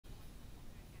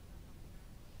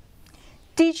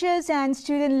Teachers and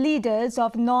student leaders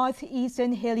of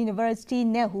Northeastern Hill University,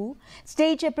 Nehu,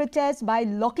 staged a protest by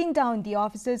locking down the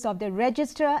offices of the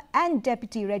Registrar and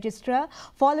Deputy Registrar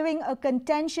following a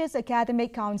contentious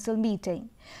academic council meeting.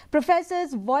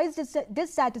 Professors voiced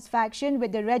dissatisfaction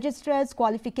with the Registrar's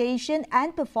qualification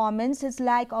and performance, his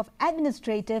lack of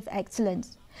administrative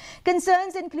excellence.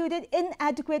 Concerns included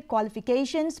inadequate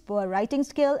qualifications, poor writing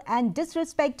skill, and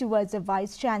disrespect towards the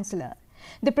Vice-Chancellor.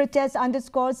 The protest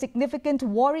underscores significant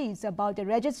worries about the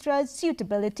Registrar's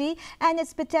suitability and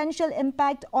its potential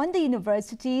impact on the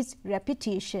university's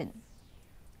reputation.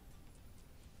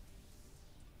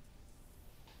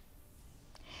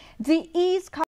 The East